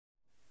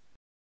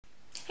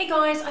Hey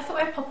guys, I thought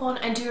I'd pop on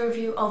and do a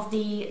review of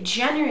the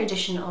January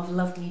edition of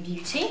Love Me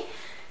Beauty.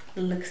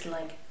 Looks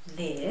like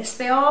this.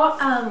 They are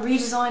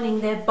redesigning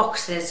their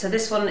boxes, so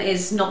this one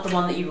is not the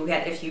one that you will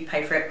get if you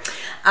pay for it.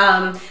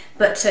 Yeah,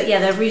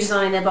 they're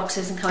redesigning their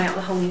boxes and coming up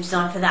with a whole new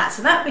design for that.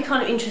 So that would be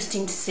kind of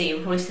interesting to see.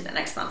 We'll probably see that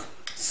next month.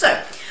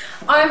 So,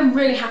 I'm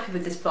really happy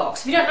with this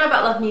box. If you don't know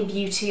about Love Me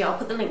Beauty, I'll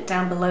put the link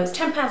down below. It's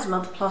 £10 a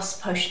month plus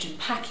postage and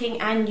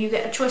packing, and you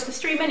get a choice of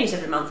 3 menus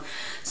every month.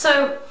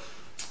 So,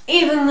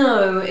 even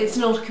though it's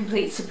not a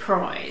complete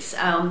surprise,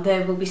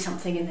 there will be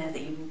something in there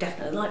that you will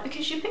definitely like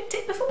because you picked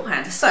it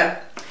beforehand. So,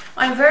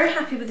 I'm very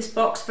happy with this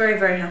box, very,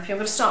 very happy. I'm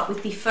going to start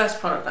with the first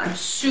product that I'm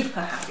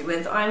super happy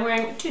with. I'm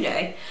wearing it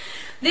today.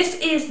 This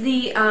is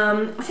the,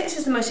 I think this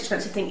is the most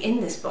expensive thing in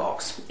this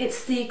box.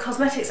 It's the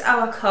Cosmetics a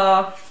la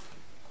carte,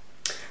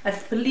 I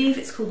believe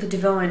it's called the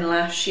Divine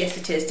Lash. Yes,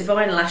 it is,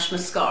 Divine Lash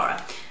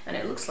Mascara. And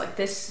it looks like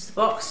this is the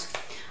box.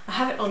 I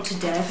have it on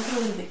today. If I go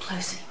a little bit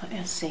closer, you might be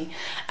able to see.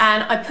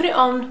 And I put it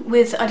on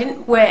with, I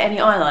didn't wear any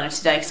eyeliner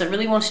today because I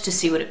really wanted to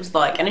see what it was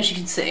like. And as you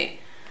can see,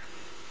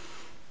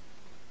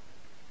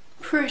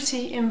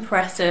 pretty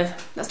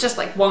impressive. That's just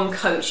like one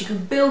coat. You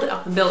can build it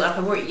up and build it up.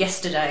 I wore it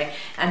yesterday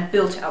and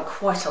built it out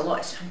quite a lot.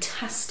 It's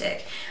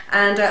fantastic.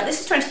 And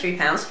this is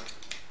 £23.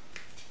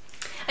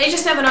 And you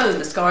just never know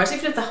with mascaras,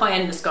 even if they're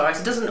high-end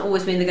mascaras, it doesn't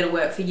always mean they're going to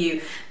work for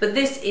you. But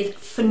this is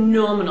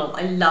phenomenal.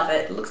 I love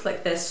it. It looks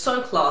like this,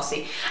 so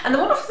classy. And the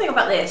wonderful thing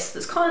about this,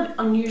 that's kind of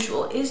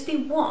unusual, is the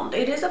wand.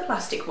 It is a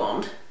plastic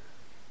wand,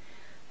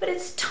 but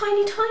it's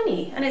tiny,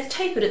 tiny, and it's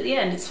tapered at the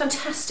end. It's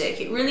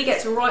fantastic. It really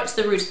gets right to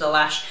the root of the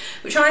lash,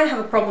 which I have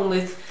a problem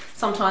with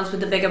sometimes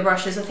with the bigger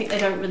brushes. I think they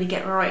don't really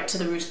get right to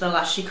the root of the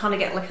lash. You kind of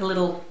get like a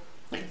little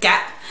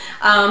gap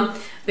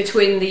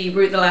between the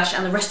root of the lash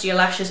and the rest of your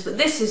lashes, but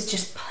this is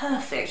just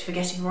perfect for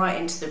getting right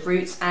into the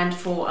roots and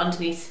for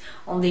underneath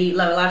on the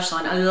lower lash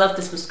line. I love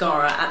this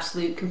mascara,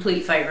 absolute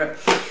complete favourite,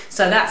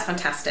 so that's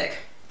fantastic.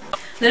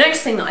 The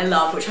next thing that I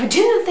love, which I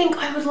didn't think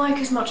I would like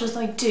as much as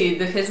I do,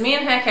 because me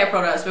and hair care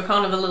products, we're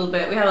kind of a little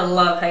bit, we have a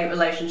love-hate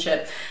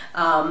relationship.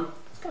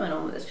 What's going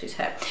on with this piece of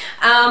hair?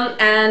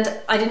 And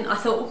I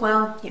thought,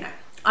 well, you know,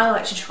 I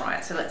like to try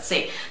it, so let's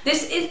see.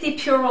 This is the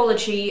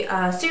Pureology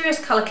Serious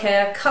Colour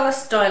Care Colour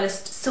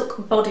Stylist Silk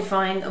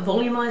Bodifying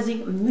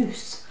Volumizing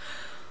Mousse.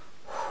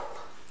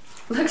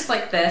 Looks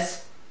like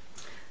this.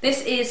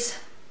 This is,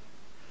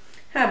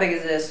 how big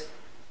is this?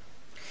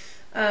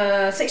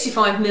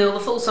 65ml, the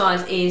full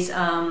size is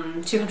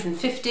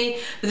 250,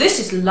 but this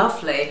is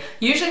lovely.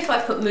 Usually if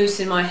I put mousse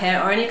in my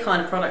hair or any kind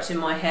of product in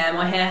my hair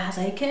has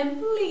a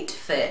complete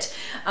fit,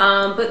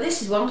 but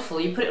this is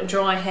wonderful. You put it on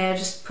dry hair,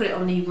 just put it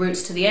on the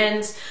roots to the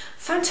ends.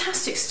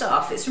 Fantastic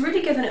stuff. It's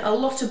really given it a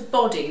lot of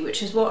body,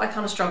 which is what I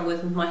kind of struggle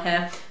with my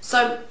hair,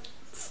 so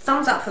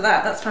thumbs up for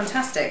that. That's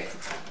fantastic.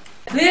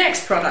 The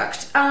next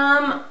product,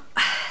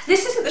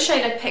 this isn't the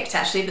shade I picked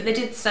actually, but they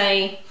did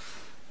say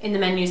in the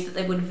menus that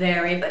they would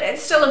vary, but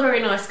it's still a very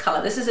nice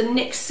colour. This is a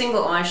NYX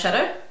single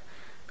eyeshadow.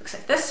 Looks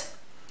like this.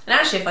 And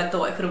actually, if I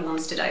thought, I could have worn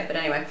this today, but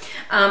anyway.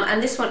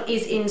 And this one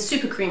is in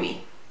Super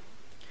Creamy.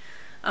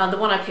 The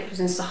one I picked was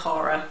in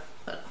Sahara,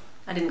 but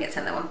I didn't get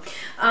sent that one.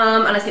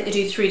 And I think they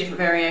do 3 different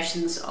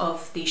variations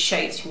of the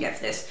shades you can get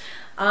for this.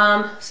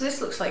 So this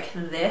looks like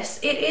this.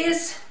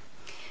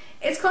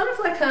 It's kind of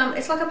like,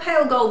 it's like a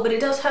pale gold, but it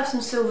does have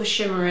some silver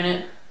shimmer in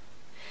it.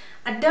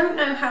 I don't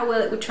know how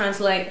well it would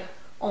translate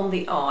on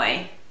the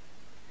eye.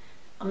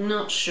 I'm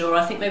not sure.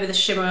 I think maybe the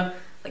shimmer,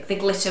 like the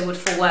glitter, would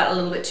fall out a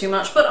little bit too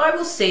much, but I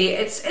will see.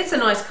 It's a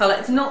nice colour.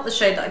 It's not the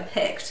shade that I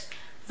picked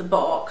for the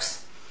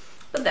box,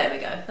 but there we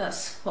go.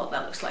 That's what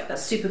that looks like.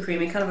 That's Super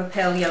Creamy, kind of a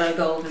pale yellow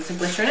gold with some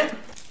glitter in it.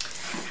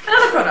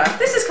 Another product.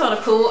 This is kind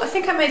of cool. I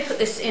think I may put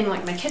this in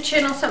like my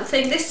kitchen or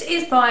something. This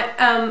is by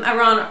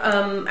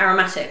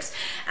Aromatics,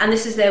 and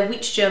this is their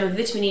Wheat Germ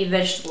Vitamin E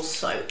Vegetable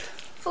Soap.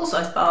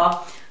 Full-size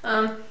bar.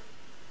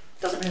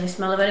 Doesn't really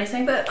smell of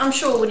anything, but I'm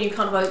sure when you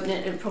kind of open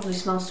it, it probably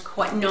smells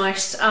quite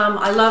nice.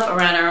 I love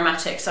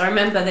Aromatics. I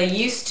remember they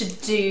used to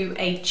do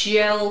a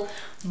gel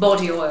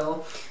body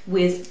oil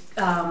with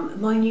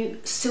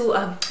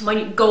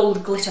minute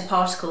gold glitter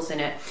particles in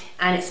it,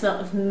 and it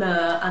smelled of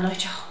myrrh, and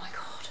oh my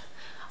god,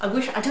 I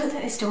don't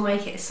think they still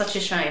make it. It's such a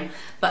shame,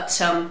 but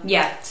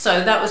yeah,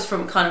 so that was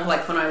from kind of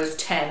like when I was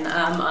 10, and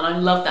I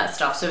love that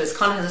stuff, so it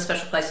kind of has a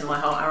special place in my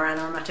heart around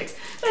Aromatics.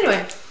 But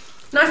anyway,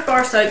 nice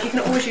bar of soap. You can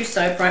always use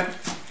soap, right?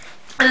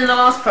 And then the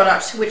last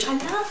product, which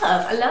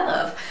I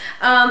love,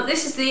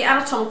 this is the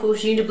Anatomicals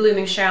Unida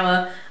Blooming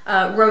Shower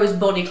Rose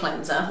Body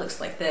Cleanser. Looks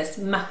like this,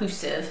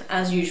 massive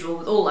as usual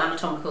with all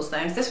Anatomicals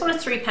things. This one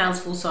is £3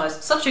 full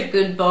size, such a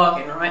good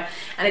bargain, right?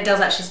 And it does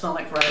actually smell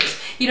like rose.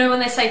 You know when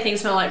they say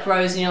things smell like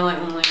rose and you're like,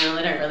 no,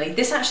 they don't really.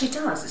 This actually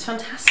does, it's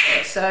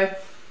fantastic. So,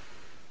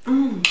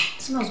 it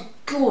smells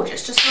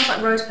gorgeous, just smells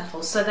like rose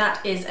petals. So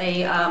that is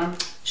a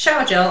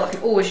shower gel, I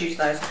can always use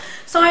those.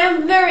 So I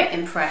am very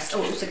impressed.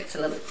 Oh, it also gets a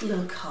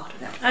little card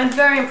with that. I'm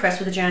very impressed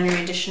with the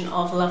January edition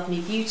of Love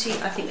Me Beauty.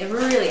 I think they've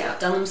really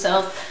outdone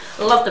themselves.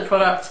 Love the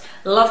product.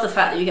 Love the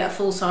fact that you get a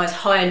full-size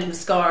high-end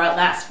mascara.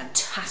 That's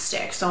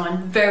fantastic. So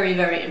I'm very,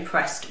 very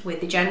impressed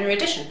with the January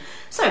edition.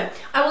 So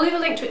I will leave a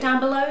link to it down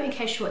below in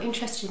case you're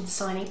interested in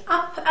signing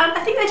up. And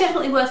I think they're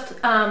definitely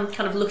worth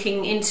kind of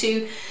looking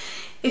into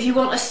if you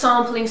want a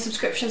sampling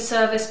subscription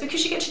service,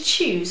 because you get to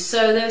choose.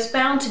 So there's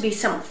bound to be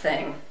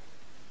something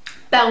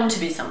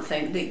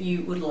that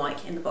you would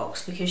like in the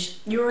box, because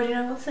you already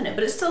know what's in it,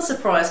 but it's still a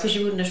surprise because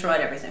you wouldn't have tried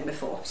everything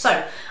before.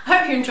 So I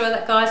hope you enjoyed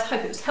that, guys.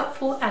 Hope it was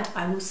helpful, and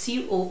I will see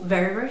you all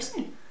very, very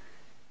soon.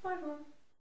 Bye everyone.